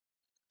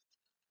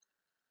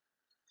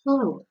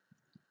Hello,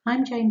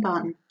 I'm Jane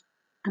Barton.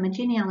 I'm a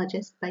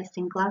genealogist based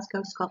in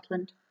Glasgow,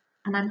 Scotland,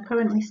 and I'm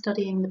currently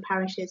studying the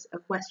parishes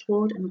of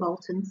Westward and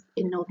Bolton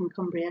in northern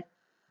Cumbria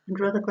and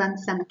Rutherglen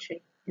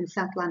Cemetery in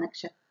South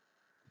Lanarkshire.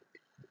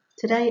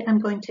 Today I'm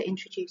going to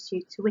introduce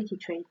you to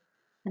WikiTree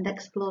and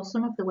explore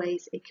some of the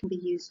ways it can be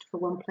used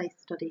for one-place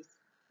studies.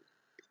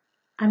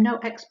 I'm no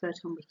expert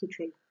on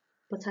WikiTree,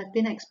 but I've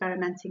been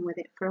experimenting with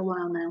it for a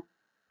while now,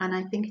 and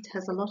I think it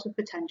has a lot of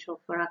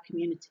potential for our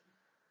community.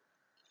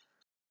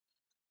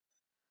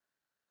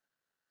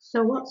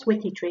 So what's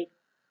WikiTree?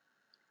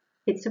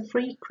 It's a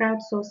free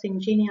crowdsourcing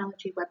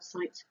genealogy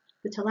website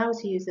that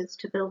allows users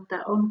to build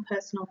their own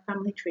personal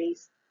family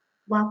trees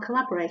while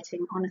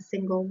collaborating on a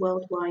single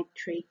worldwide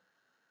tree.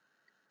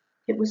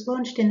 It was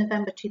launched in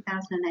November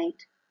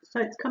 2008,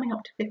 so it's coming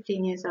up to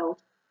 15 years old.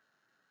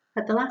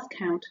 At the last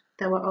count,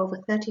 there were over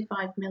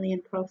 35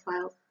 million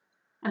profiles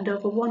and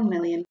over 1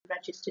 million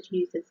registered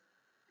users,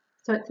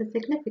 so it's a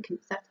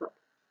significant setup.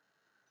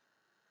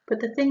 But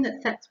the thing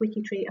that sets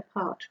WikiTree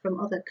apart from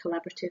other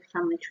collaborative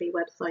family tree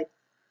websites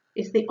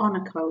is the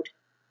honour code,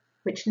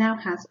 which now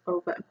has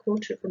over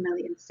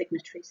 250,000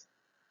 signatories.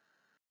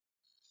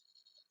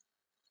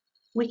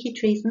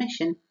 WikiTree's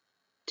mission,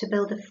 to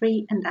build a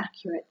free and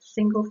accurate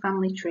single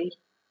family tree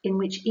in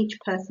which each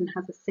person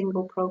has a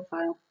single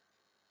profile,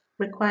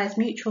 requires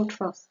mutual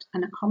trust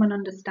and a common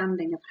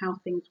understanding of how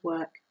things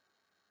work.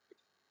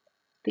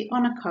 The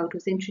honour code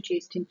was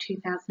introduced in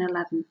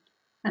 2011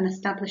 and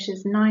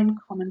establishes 9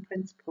 common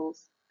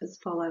principles as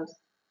follows.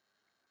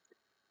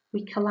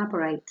 We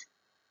collaborate.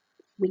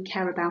 We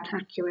care about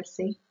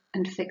accuracy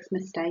and fix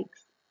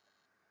mistakes.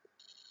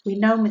 We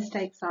know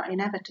mistakes are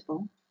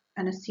inevitable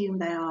and assume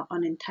they are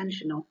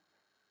unintentional.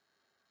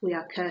 We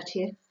are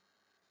courteous.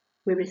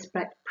 We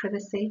respect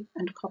privacy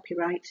and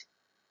copyright.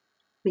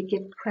 We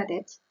give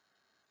credit.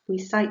 We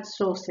cite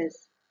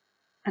sources.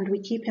 And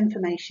we keep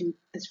information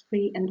as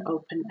free and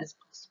open as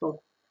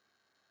possible.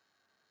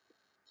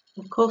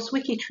 Of course,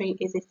 WikiTree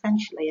is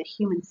essentially a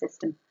human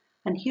system,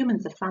 and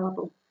humans are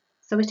fallible,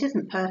 so it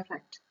isn't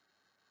perfect.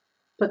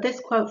 But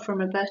this quote from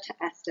Roberta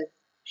Estes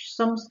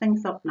sums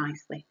things up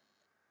nicely.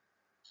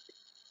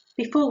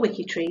 Before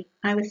WikiTree,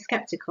 I was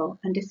skeptical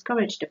and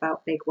discouraged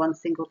about big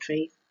one-single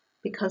trees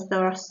because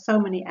there are so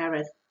many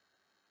errors.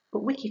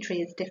 But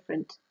WikiTree is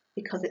different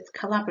because it's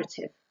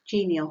collaborative,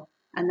 genial,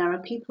 and there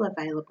are people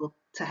available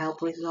to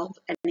help resolve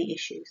any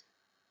issues.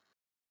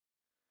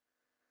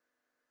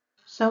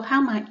 So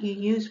how might you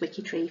use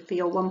WikiTree for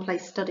your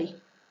one-place study?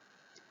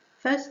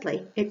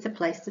 Firstly, it's a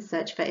place to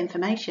search for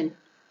information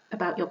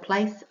about your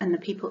place and the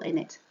people in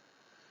it.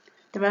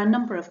 There are a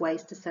number of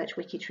ways to search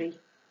WikiTree.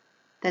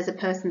 There's a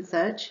person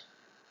search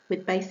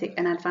with basic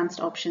and advanced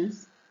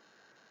options.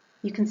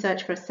 You can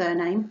search for a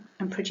surname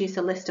and produce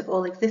a list of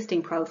all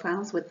existing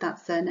profiles with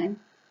that surname.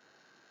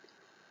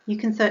 You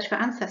can search for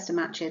ancestor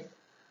matches,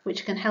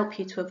 which can help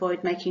you to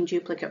avoid making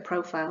duplicate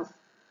profiles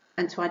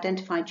and to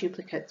identify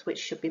duplicates which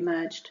should be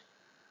merged.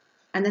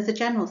 And there's a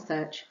general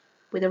search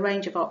with a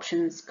range of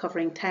options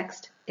covering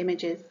text,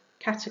 images,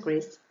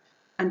 categories,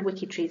 and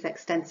WikiTree's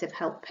extensive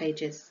help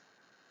pages.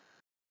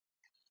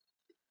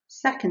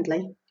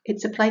 Secondly,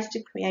 it's a place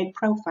to create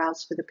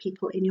profiles for the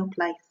people in your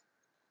place.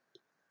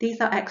 These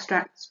are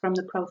extracts from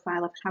the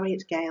profile of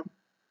Harriet Gale.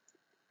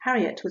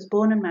 Harriet was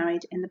born and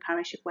married in the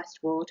parish of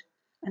Westward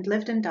and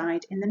lived and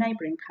died in the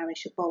neighbouring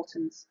parish of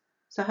Boltons,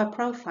 so her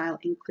profile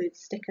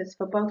includes stickers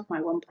for both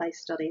my one-place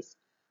studies.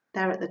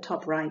 They're at the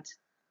top right.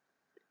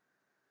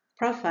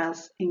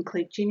 Profiles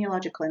include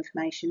genealogical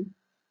information,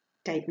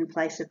 date and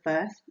place of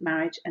birth,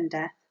 marriage and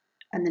death,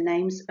 and the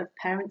names of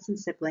parents and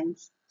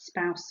siblings,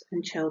 spouse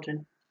and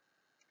children.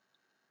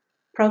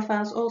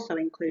 Profiles also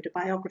include a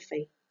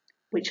biography,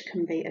 which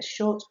can be as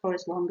short or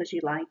as long as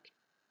you like.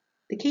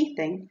 The key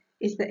thing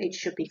is that it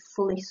should be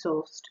fully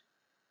sourced.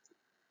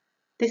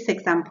 This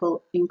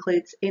example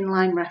includes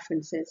inline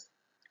references,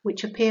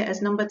 which appear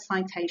as numbered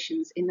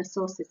citations in the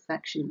sources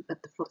section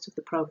at the foot of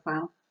the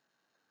profile.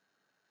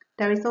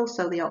 There is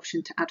also the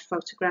option to add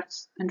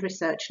photographs and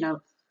research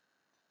notes.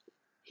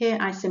 Here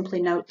I simply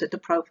note that the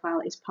profile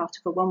is part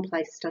of a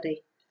one-place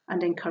study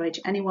and encourage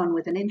anyone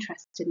with an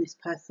interest in this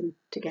person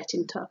to get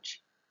in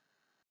touch.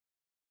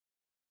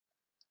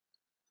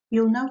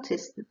 You'll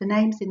notice that the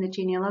names in the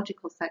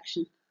genealogical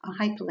section are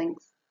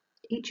hyperlinks,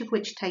 each of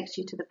which takes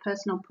you to the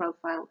personal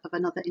profile of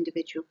another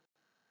individual.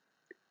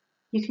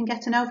 You can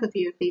get an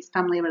overview of these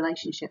family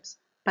relationships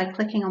by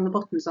clicking on the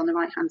buttons on the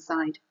right-hand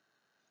side.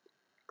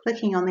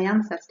 Clicking on the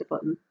Ancestor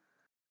button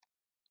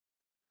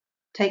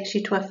takes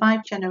you to a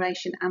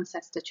 5-generation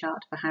ancestor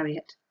chart for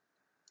Harriet.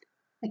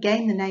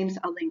 Again, the names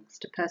are links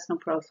to personal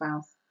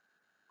profiles.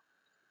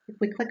 If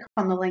we click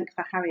on the link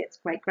for Harriet's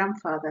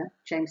great-grandfather,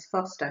 James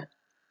Foster,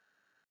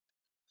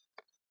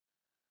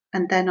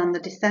 and then on the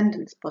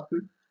Descendants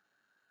button,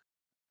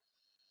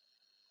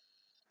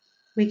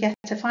 we get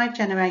a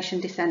 5-generation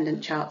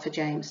descendant chart for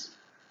James.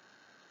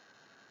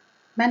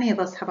 Many of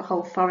us have a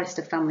whole forest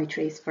of family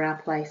trees for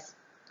our place.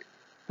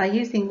 By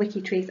using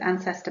WikiTree's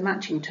ancestor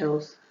matching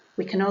tools,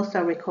 we can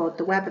also record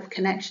the web of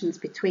connections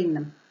between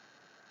them.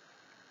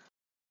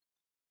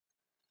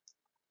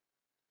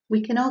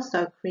 We can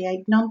also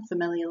create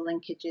non-familial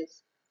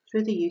linkages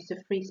through the use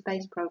of free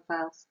space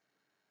profiles,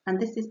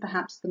 and this is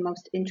perhaps the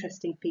most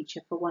interesting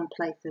feature for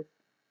OnePlaces.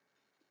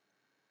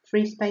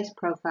 Free space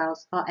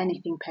profiles are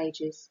anything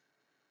pages.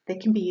 They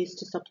can be used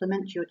to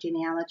supplement your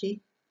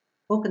genealogy,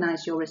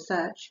 organise your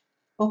research,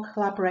 or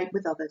collaborate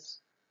with others.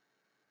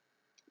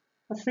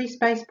 A free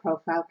space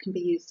profile can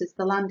be used as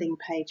the landing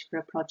page for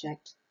a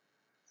project,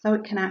 so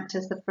it can act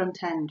as the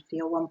front end for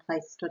your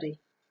OnePlace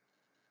study.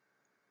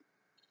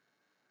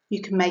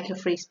 You can make a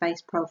free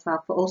space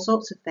profile for all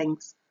sorts of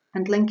things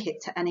and link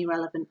it to any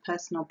relevant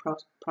personal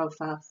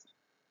profiles.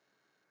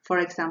 For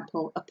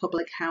example, a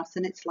public house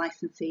and its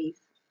licensees,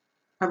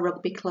 a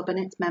rugby club and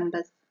its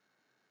members,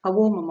 a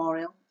war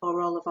memorial or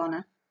roll of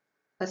honour,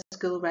 a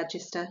school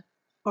register,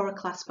 or a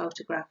class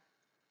photograph.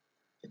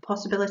 The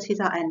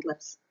possibilities are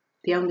endless.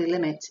 The only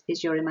limit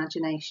is your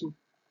imagination.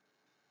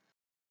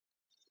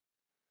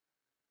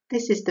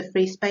 This is the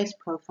free space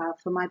profile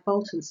for my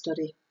Barton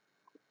study.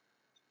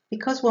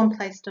 Because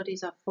OnePlace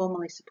studies are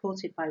formally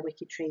supported by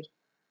WikiTree,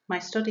 my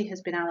study has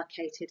been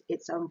allocated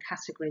its own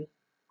category.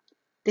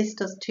 This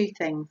does two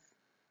things.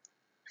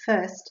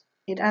 First,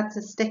 it adds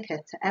a sticker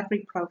to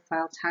every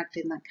profile tagged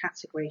in that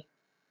category.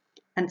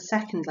 And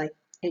secondly,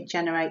 it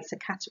generates a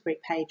category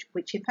page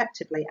which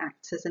effectively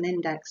acts as an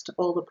index to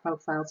all the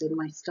profiles in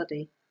my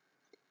study.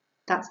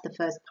 That's the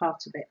first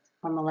part of it,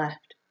 on the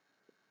left.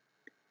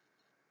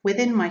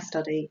 Within my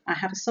study, I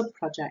have a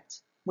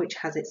sub-project which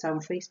has its own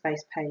free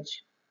space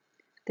page.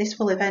 This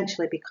will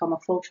eventually become a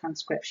full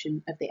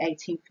transcription of the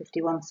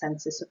 1851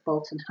 census of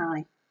Barton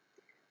High,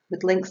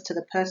 with links to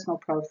the personal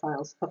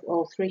profiles of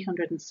all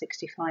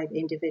 365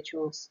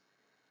 individuals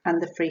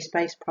and the free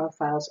space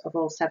profiles of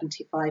all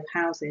 75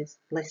 houses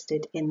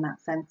listed in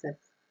that census.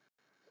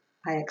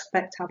 I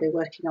expect I'll be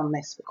working on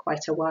this for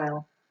quite a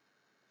while.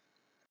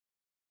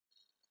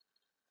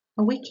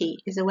 A wiki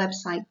is a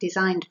website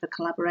designed for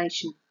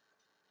collaboration.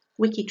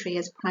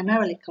 WikiTreeers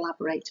primarily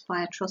collaborate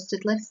via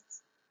trusted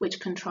lists, which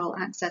control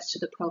access to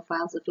the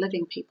profiles of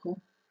living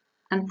people,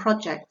 and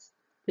projects,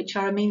 which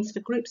are a means for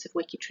groups of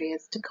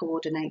WikiTreeers to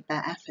coordinate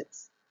their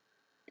efforts.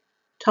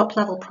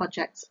 Top-level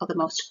projects are the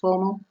most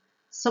formal,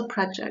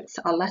 sub-projects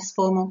are less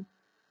formal,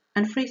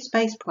 and free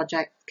space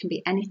projects can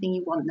be anything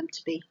you want them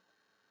to be.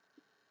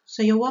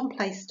 So your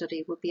OnePlace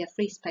study would be a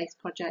free space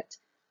project,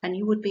 and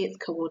you would be its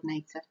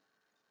coordinator.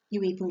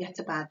 You even get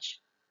a badge.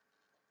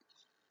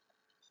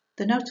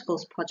 The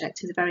Notables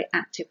project is a very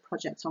active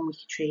project on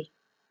WikiTree.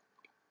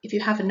 If you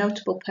have a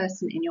notable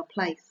person in your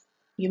place,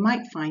 you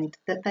might find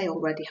that they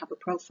already have a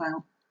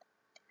profile.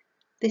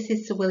 This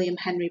is Sir William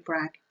Henry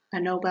Bragg, a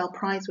Nobel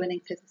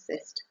Prize-winning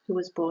physicist who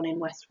was born in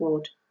West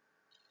Ward.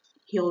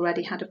 He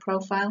already had a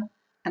profile,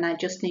 and I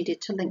just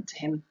needed to link to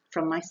him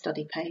from my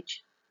study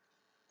page.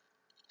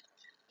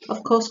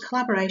 Of course,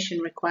 collaboration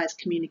requires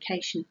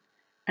communication,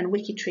 and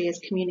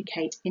WikiTreeers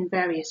communicate in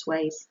various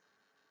ways,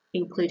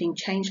 including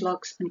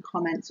changelogs and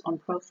comments on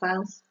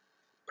profiles,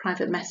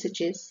 private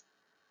messages,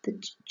 the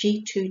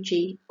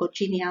G2G or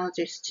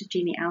genealogist to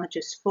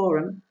genealogist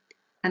forum,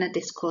 and a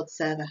Discord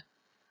server.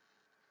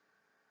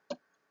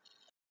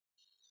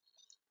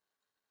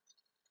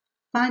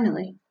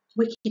 Finally,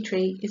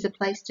 WikiTree is a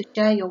place to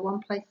share your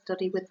OnePlace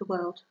study with the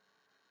world.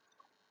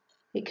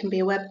 It can be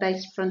a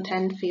web-based front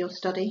end for your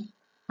study,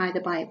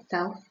 either by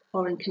itself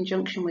or in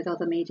conjunction with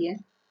other media,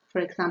 for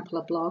example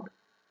a blog.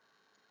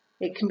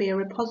 It can be a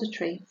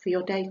repository for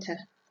your data,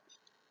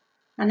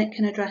 and it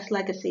can address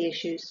legacy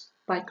issues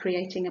by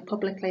creating a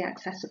publicly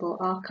accessible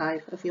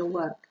archive of your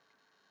work.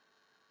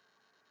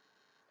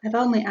 I've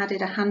only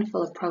added a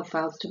handful of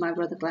profiles to my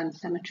Rutherglen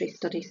Cemetery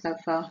study so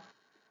far,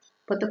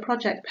 but the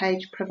project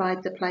page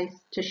provides a place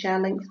to share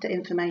links to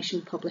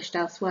information published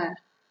elsewhere.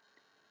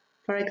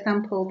 For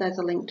example, there's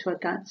a link to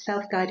a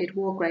self-guided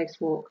war graves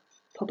walk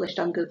published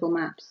on Google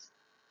Maps,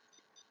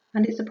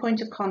 and it's a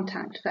point of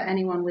contact for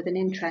anyone with an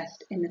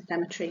interest in the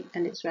cemetery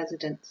and its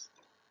residents.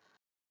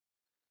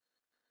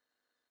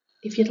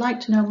 If you'd like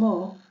to know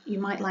more, you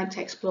might like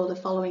to explore the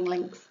following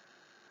links.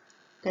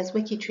 There's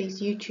WikiTree's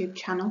YouTube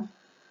channel,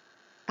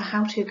 a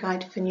how-to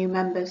guide for new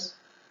members,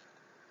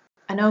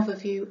 an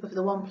overview of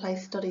the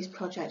OnePlace Studies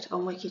project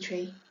on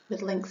WikiTree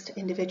with links to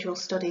individual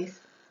studies,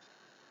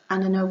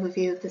 and an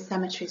overview of the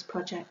Cemeteries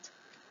project.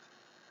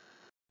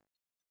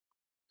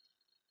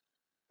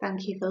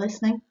 Thank you for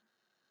listening,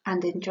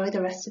 and enjoy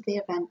the rest of the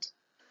event.